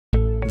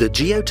The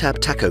Geotab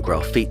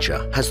tachograph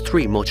feature has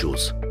three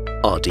modules: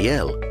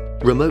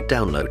 RDL, remote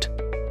download,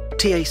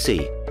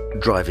 TAC,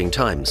 driving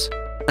times,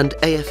 and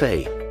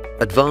AFA,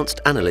 advanced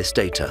analyst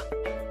data.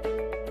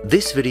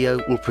 This video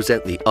will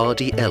present the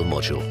RDL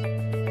module.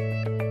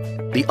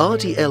 The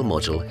RDL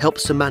module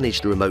helps to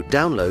manage the remote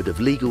download of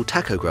legal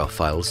tachograph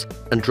files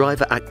and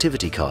driver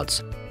activity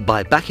cards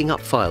by backing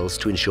up files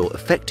to ensure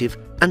effective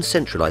and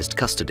centralized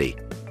custody.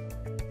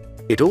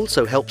 It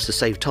also helps to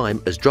save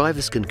time as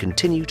drivers can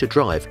continue to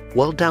drive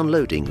while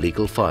downloading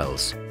legal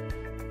files.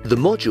 The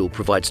module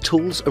provides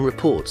tools and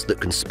reports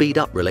that can speed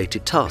up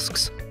related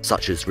tasks,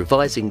 such as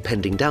revising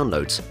pending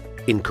downloads,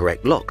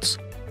 incorrect locks,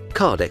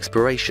 card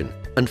expiration,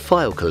 and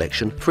file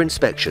collection for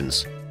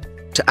inspections.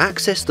 To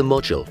access the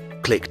module,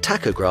 click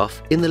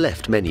Tachograph in the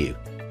left menu.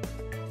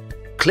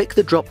 Click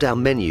the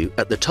drop-down menu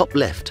at the top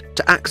left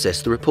to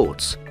access the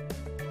reports.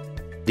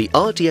 The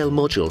RDL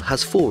module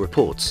has 4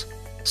 reports: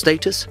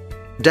 status,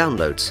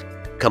 downloads,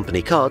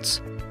 company cards,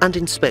 and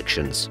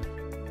inspections.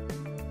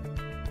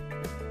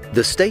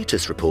 The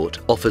status report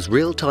offers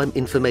real-time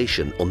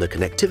information on the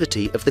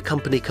connectivity of the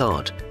company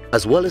card,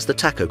 as well as the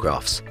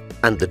tachographs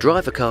and the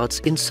driver cards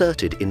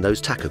inserted in those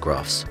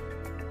tachographs.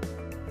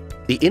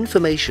 The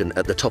information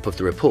at the top of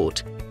the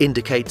report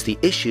indicates the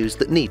issues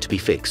that need to be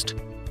fixed.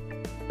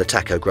 The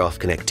tachograph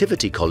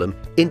connectivity column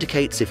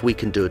indicates if we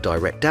can do a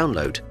direct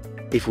download,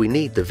 if we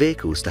need the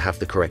vehicles to have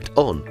the correct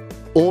on,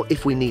 or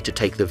if we need to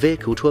take the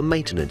vehicle to a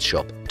maintenance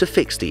shop to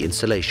fix the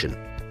installation.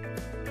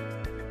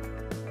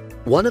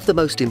 One of the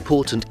most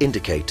important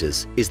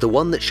indicators is the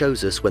one that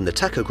shows us when the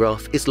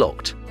tachograph is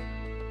locked.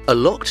 A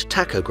locked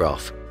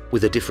tachograph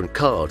with a different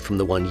card from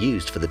the one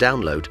used for the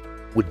download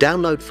would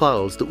download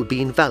files that would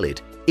be invalid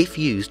if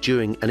used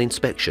during an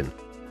inspection.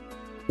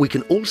 We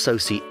can also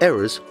see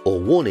errors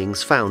or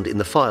warnings found in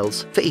the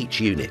files for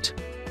each unit.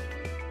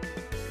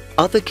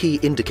 Other key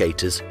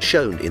indicators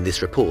shown in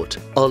this report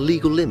are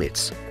legal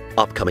limits,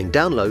 upcoming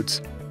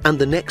downloads, and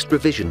the next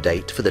revision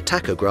date for the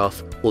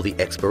tachograph or the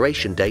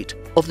expiration date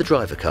of the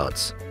driver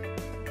cards.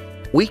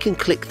 We can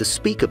click the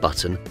speaker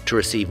button to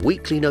receive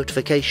weekly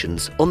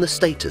notifications on the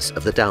status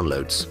of the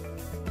downloads.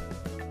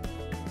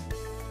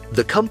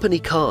 The company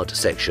card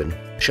section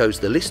shows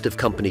the list of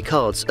company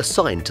cards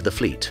assigned to the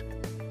fleet.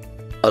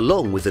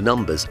 Along with the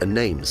numbers and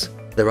names,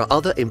 there are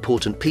other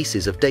important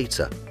pieces of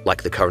data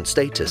like the current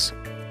status,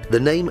 the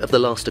name of the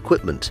last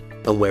equipment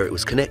and where it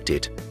was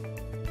connected,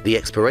 the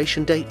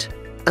expiration date,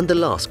 and the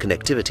last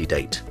connectivity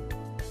date.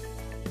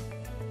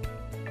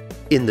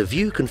 In the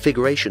View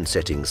Configuration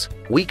settings,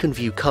 we can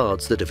view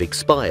cards that have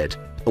expired,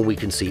 and we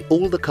can see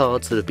all the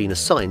cards that have been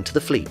assigned to the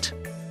fleet.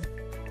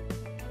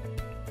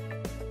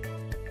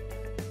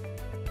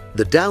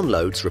 The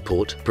Downloads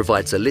report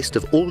provides a list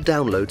of all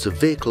downloads of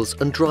vehicles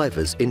and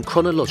drivers in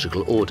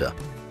chronological order.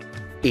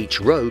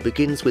 Each row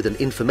begins with an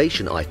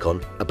information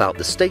icon about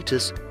the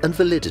status and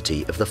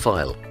validity of the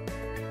file.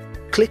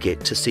 Click it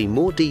to see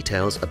more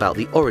details about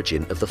the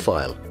origin of the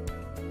file.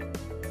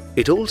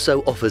 It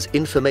also offers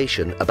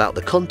information about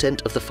the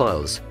content of the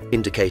files,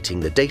 indicating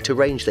the data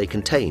range they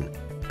contain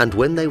and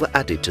when they were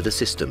added to the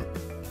system.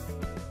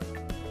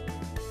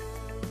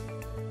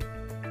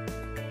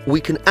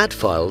 We can add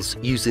files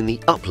using the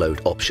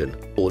Upload option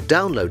or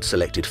download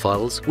selected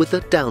files with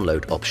the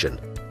Download option.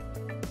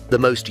 The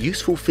most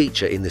useful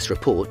feature in this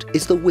report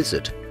is the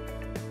wizard.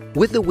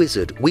 With the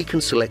wizard, we can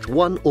select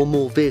one or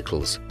more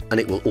vehicles and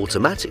it will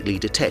automatically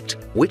detect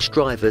which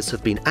drivers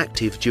have been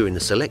active during the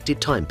selected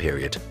time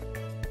period.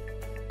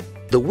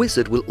 The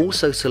wizard will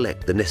also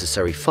select the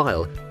necessary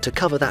file to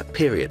cover that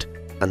period,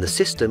 and the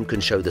system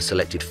can show the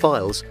selected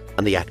files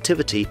and the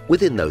activity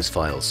within those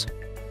files.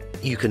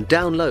 You can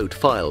download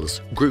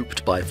files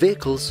grouped by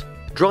vehicles,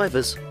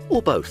 drivers,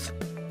 or both.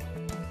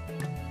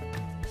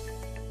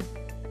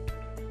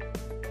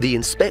 The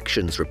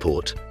Inspections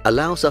report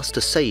allows us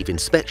to save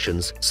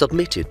inspections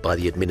submitted by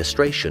the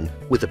administration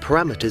with the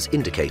parameters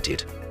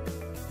indicated.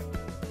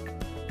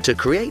 To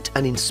create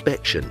an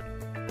inspection,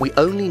 we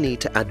only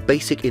need to add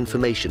basic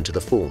information to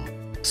the form,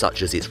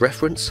 such as its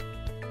reference,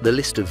 the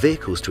list of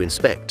vehicles to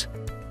inspect,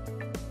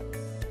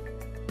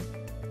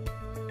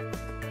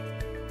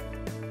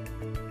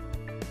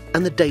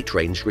 and the date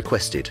range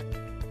requested.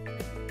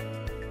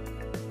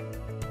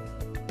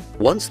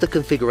 Once the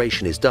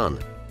configuration is done,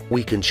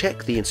 we can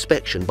check the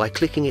inspection by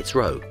clicking its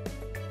row.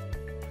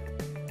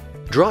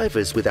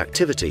 Drivers with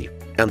activity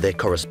and their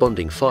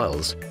corresponding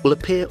files will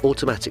appear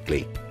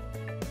automatically.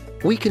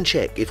 We can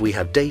check if we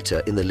have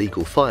data in the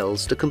legal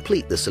files to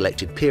complete the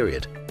selected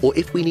period, or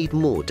if we need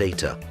more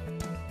data.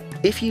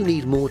 If you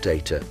need more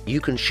data,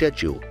 you can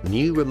schedule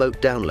new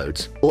remote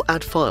downloads or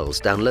add files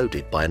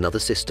downloaded by another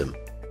system.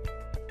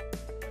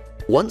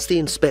 Once the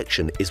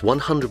inspection is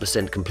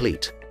 100%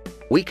 complete,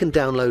 we can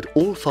download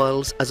all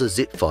files as a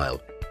zip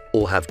file,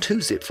 or have 2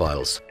 zip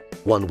files,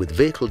 one with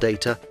vehicle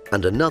data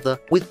and another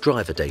with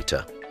driver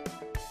data.